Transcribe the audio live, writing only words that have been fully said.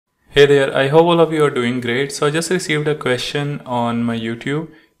Hey there, I hope all of you are doing great. So I just received a question on my YouTube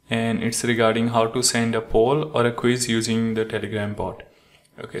and it's regarding how to send a poll or a quiz using the Telegram bot.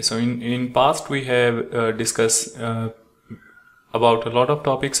 Okay, so in past we have discussed about a lot of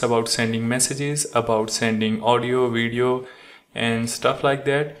topics about sending messages, about sending audio, video and stuff like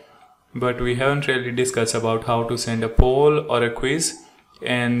that. But we haven't really discussed about how to send a poll or a quiz,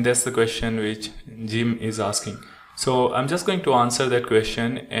 and that's the question which Jim is asking. So I'm just going to answer that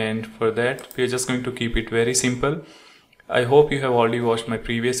question, and for that we're just going to keep it very simple. I hope you have already watched my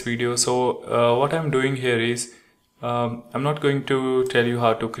previous video. So what I'm doing here is I'm not going to tell you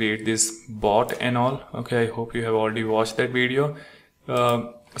how to create this bot and all. Okay, I hope you have already watched that video.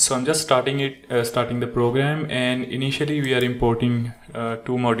 So I'm just starting the program, and initially we are importing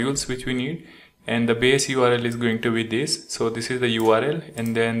two modules which we need, and the base URL is going to be this. So this is the URL,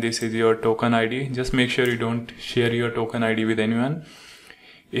 and then this is your token ID. Just make sure you don't share your token ID with anyone.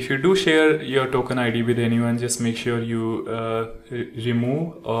 If you do share your token ID with anyone, just make sure you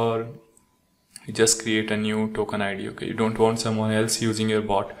remove or just create a new token ID. Okay, you don't want someone else using your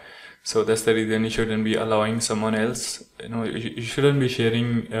bot. So that's the reason you shouldn't be allowing someone else, you shouldn't be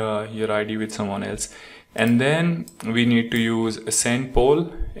sharing your ID with someone else. And then we need to use a send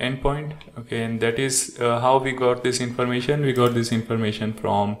poll endpoint. Okay, and that is how we got this information. We got this information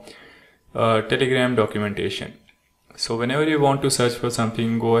from Telegram documentation. So whenever you want to search for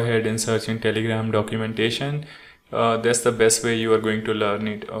something, go ahead and search in Telegram documentation. That's the best way you are going to learn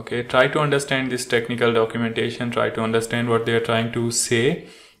it. Okay, try to understand this technical documentation, try to understand what they are trying to say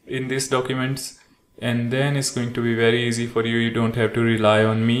in these documents, and then it's going to be very easy for you. You don't have to rely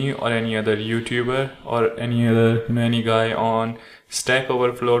on me or any other YouTuber or any other any guy on Stack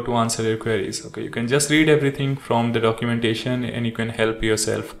Overflow to answer your queries. Okay, you can just read everything from the documentation and you can help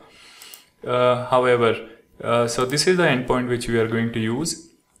yourself. So this is the endpoint which we are going to use.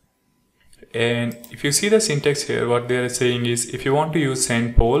 And if you see the syntax here, what they are saying is, if you want to use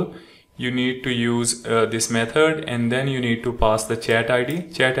send poll, you need to use this method, and then you need to pass the chat ID.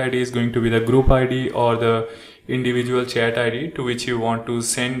 Chat ID is going to be the group ID or the individual chat ID to which you want to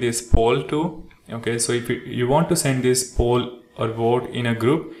send this poll to. Okay, so if you want to send this poll or vote in a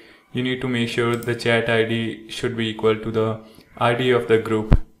group, you need to make sure the chat ID should be equal to the ID of the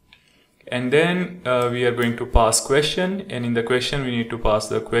group. And then we are going to pass question, and in the question we need to pass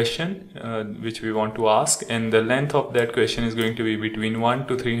the question which we want to ask, and the length of that question is going to be between 1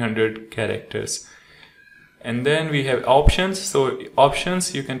 to 300 characters. And then we have options. So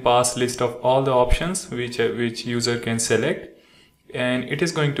options, you can pass list of all the options which user can select, and it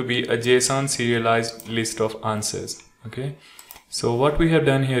is going to be a JSON serialized list of answers. Okay, so what we have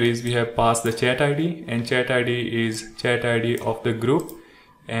done here is we have passed the chat ID, and chat ID is chat ID of the group.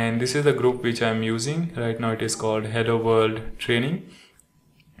 And this is the group which I'm using right now. It is called Hello World Training,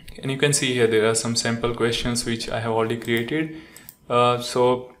 and you can see here there are some sample questions which I have already created.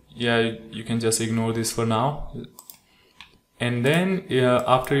 So yeah, you can just ignore this for now. And then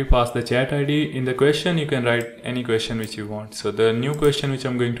after you pass the chat ID, in the question you can write any question which you want. So the new question which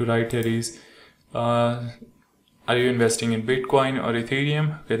I'm going to write here is, are you investing in Bitcoin or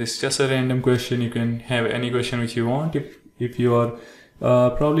Ethereum? Okay, this is just a random question. You can have any question which you want. If you are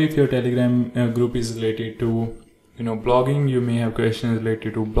probably if your Telegram group is related to blogging, you may have questions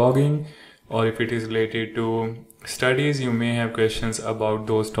related to blogging, or if it is related to studies, you may have questions about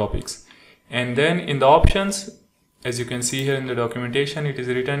those topics. And then in the options, as you can see here in the documentation, it is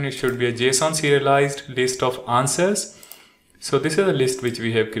written it should be a JSON serialized list of answers. So this is a list which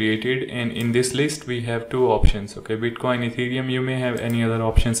we have created, and in this list we have two options. Okay, Bitcoin, Ethereum. You may have any other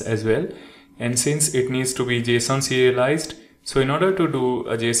options as well, and since it needs to be JSON serialized, so in order to do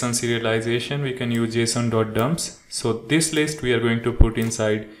a JSON serialization, we can use json.dumps. So this list we are going to put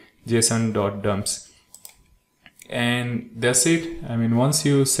inside json.dumps, and that's it. I mean, once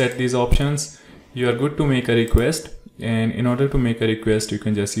you set these options, you are good to make a request. And in order to make a request, you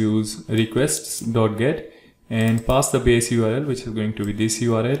can just use requests.get and pass the base URL, which is going to be this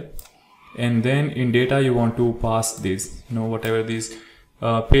URL. And then in data you want to pass this, whatever this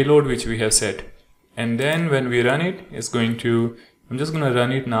payload which we have set. And then when we run it, it's going to, I'm just going to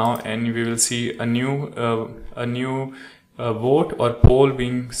run it now, and we will see a new vote or poll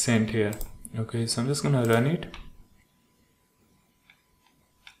being sent here. Okay, so I'm just going to run it,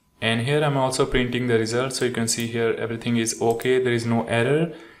 and here I'm also printing the results. So you can see here everything is okay, there is no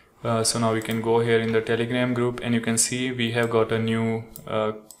error. So now we can go here in the Telegram group, and you can see we have got a new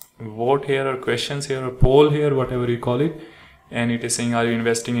vote here, or questions here, or poll here, whatever you call it, and it is saying, are you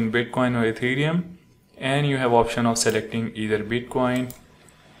investing in Bitcoin or Ethereum? And you have option of selecting either Bitcoin,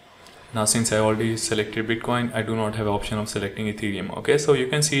 Now since I already selected Bitcoin, I do not have option of selecting Ethereum. Okay, so you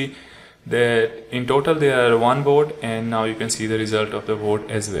can see that in total there are 1 vote, and now you can see the result of the vote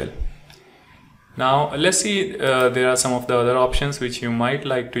as well. Now let's see, there are some of the other options which you might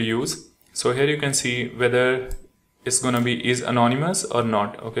like to use. So here you can see whether it's gonna be is anonymous or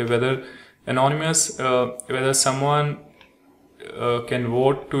not. Okay, whether anonymous, whether someone can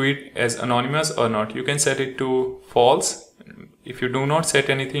vote to it as anonymous or not. You can set it to false. If you do not set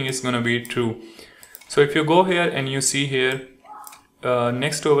anything, it's gonna be true. So if you go here and you see here,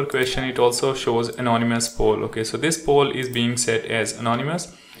 next to our question, it also shows anonymous poll. Okay, so this poll is being set as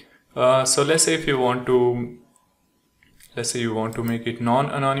anonymous. So let's say if you want to, you want to make it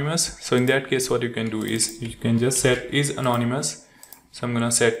non-anonymous. So in that case, what you can do is you can just set is anonymous. So I'm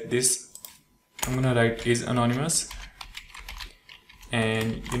gonna set this, I'm gonna write is anonymous,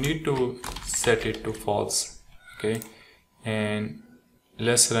 and you need to set it to false. Okay, and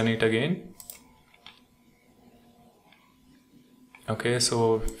let's run it again. Okay,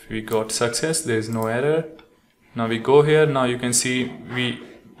 so we got success, there is no error. Now we go here. Now you can see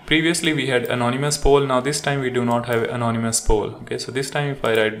previously we had anonymous poll. Now this time we do not have anonymous poll. Okay, so this time if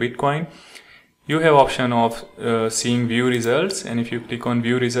I write Bitcoin, you have option of seeing view results, and if you click on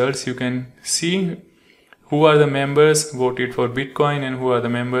view results, you can see who are the members voted for Bitcoin and who are the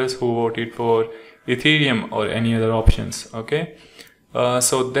members who voted for Ethereum or any other options. Okay,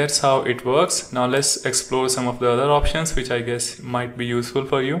 so that's how it works. Now let's explore some of the other options which I guess might be useful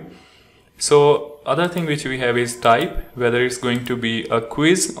for you. So other thing which we have is type, whether it's going to be a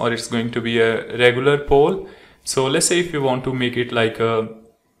quiz or it's going to be a regular poll. So let's say if you want to make it like a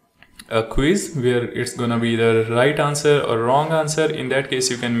quiz where it's gonna be the right answer or wrong answer, in that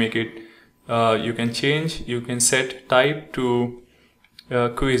case you can make it, you can set type to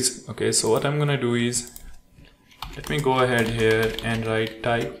quiz. Okay, so what I'm gonna do is, let me go ahead here and write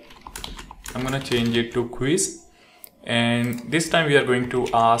type. I'm gonna change it to quiz, and this time we are going to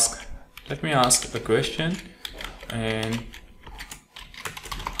ask, let me ask a question, and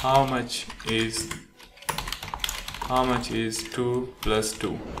how much is 2 plus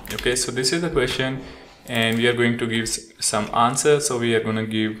 2? Okay, so this is the question, and we are going to give some answer. So we are going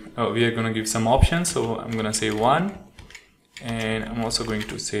to give some options. So I'm going to say 1, and I'm also going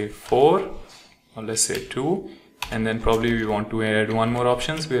to say 4, or let's say 2, and then probably we want to add one more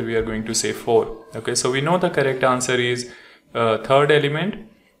options where we are going to say 4. Okay, so we know the correct answer is third element.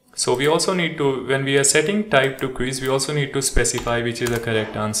 So we also need to, when we are setting type to quiz, we also need to specify which is the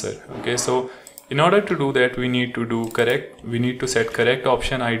correct answer. Okay, so in order to do that, we need to set correct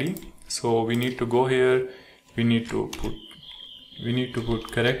option ID. So we need to go here, we need to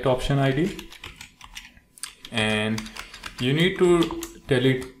put correct option ID, and you need to tell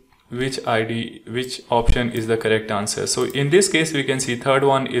it which option is the correct answer. So in this case, we can see third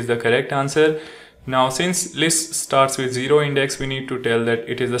one is the correct answer. Now since list starts with 0 index, we need to tell that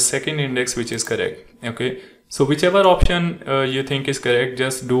it is the second index which is correct. Okay, so whichever option you think is correct,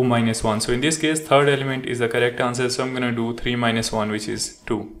 just do -1. So in this case, third element is the correct answer, so I'm gonna do 3 - 1, which is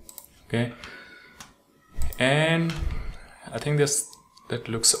 2. Okay, and I think that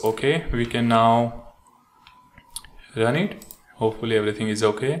looks okay. We can now run it. Hopefully everything is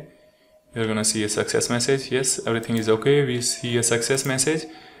okay. You're gonna see a success message. Yes, everything is okay. We see a success message.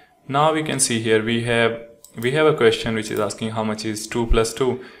 Now we can see here we have a question which is asking how much is 2 plus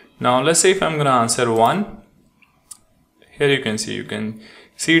 2. Now let's say if I'm gonna answer 1, here you can see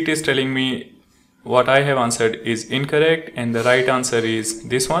it is telling me what I have answered is incorrect, and the right answer is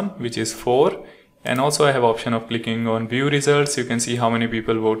this one, which is 4. And also I have option of clicking on view results. You can see how many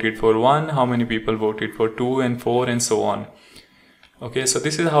people voted for 1, how many people voted for 2 and 4, and so on. Okay, so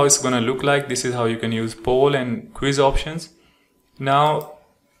this is how it's gonna look like. This is how you can use poll and quiz options. Now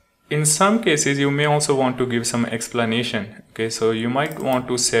in some cases you may also want to give some explanation. Okay, so you might want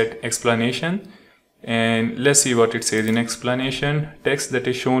to set explanation, and let's see what it says in explanation. Text that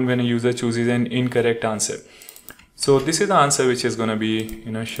is shown when a user chooses an incorrect answer. So this is the answer which is going to be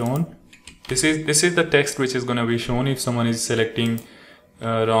shown. This is the text which is going to be shown if someone is selecting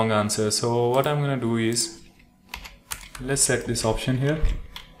wrong answer. So what I'm going to do is, let's set this option here,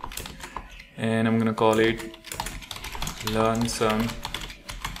 and I'm going to call it learn some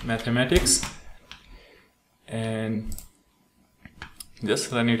mathematics, and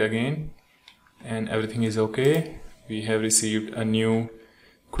just run it again, and everything is okay. We have received a new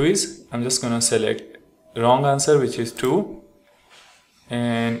quiz. I'm just gonna select wrong answer, which is 2,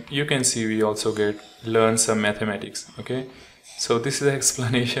 and you can see we also get learn some mathematics. Okay, so this is the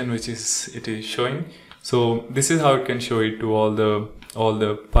explanation which it is showing. So this is how it can show it to all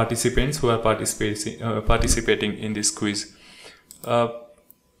the participants who are participating in this quiz.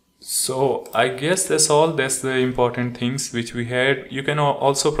 So I guess that's all. That's the important things which we had. You can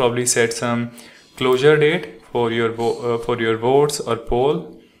also probably set some closure date for your votes or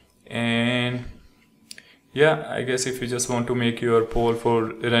poll. And yeah, I guess if you just want to make your poll for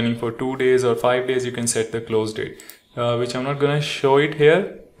running for 2 days or 5 days, you can set the close date, which I'm not gonna show it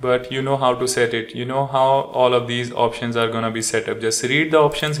here, but you know how to set it. You know how all of these options are gonna be set up. Just read the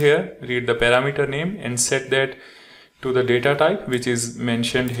options here, read the parameter name, and set that to the data type which is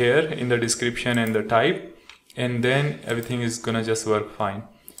mentioned here in the description and the type, and then everything is gonna just work fine.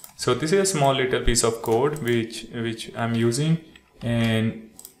 So this is a small little piece of code which I'm using, and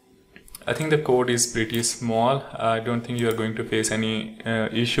I think the code is pretty small. I don't think you are going to face any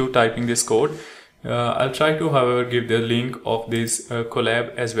issue typing this code. I'll try to, however, give the link of this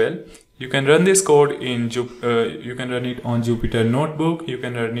collab as well. You can run this code in you can run it on Jupyter Notebook. You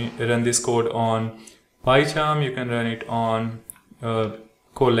can run this code on PyCharm. You can run it on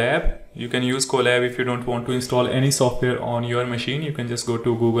Colab. You can use Colab if you don't want to install any software on your machine. You can just go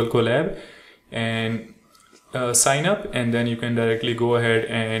to Google Colab and sign up, and then you can directly go ahead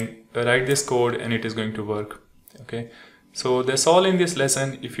and write this code, and it is going to work. Okay, so that's all in this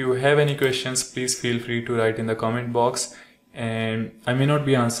lesson. If you have any questions, please feel free to write in the comment box, and I may not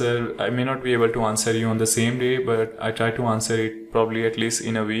be able to answer you on the same day, but I try to answer it probably at least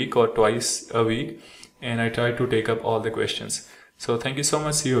in a week or twice a week, and I try to take up all the questions. So thank you so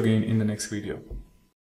much. See you again in the next video.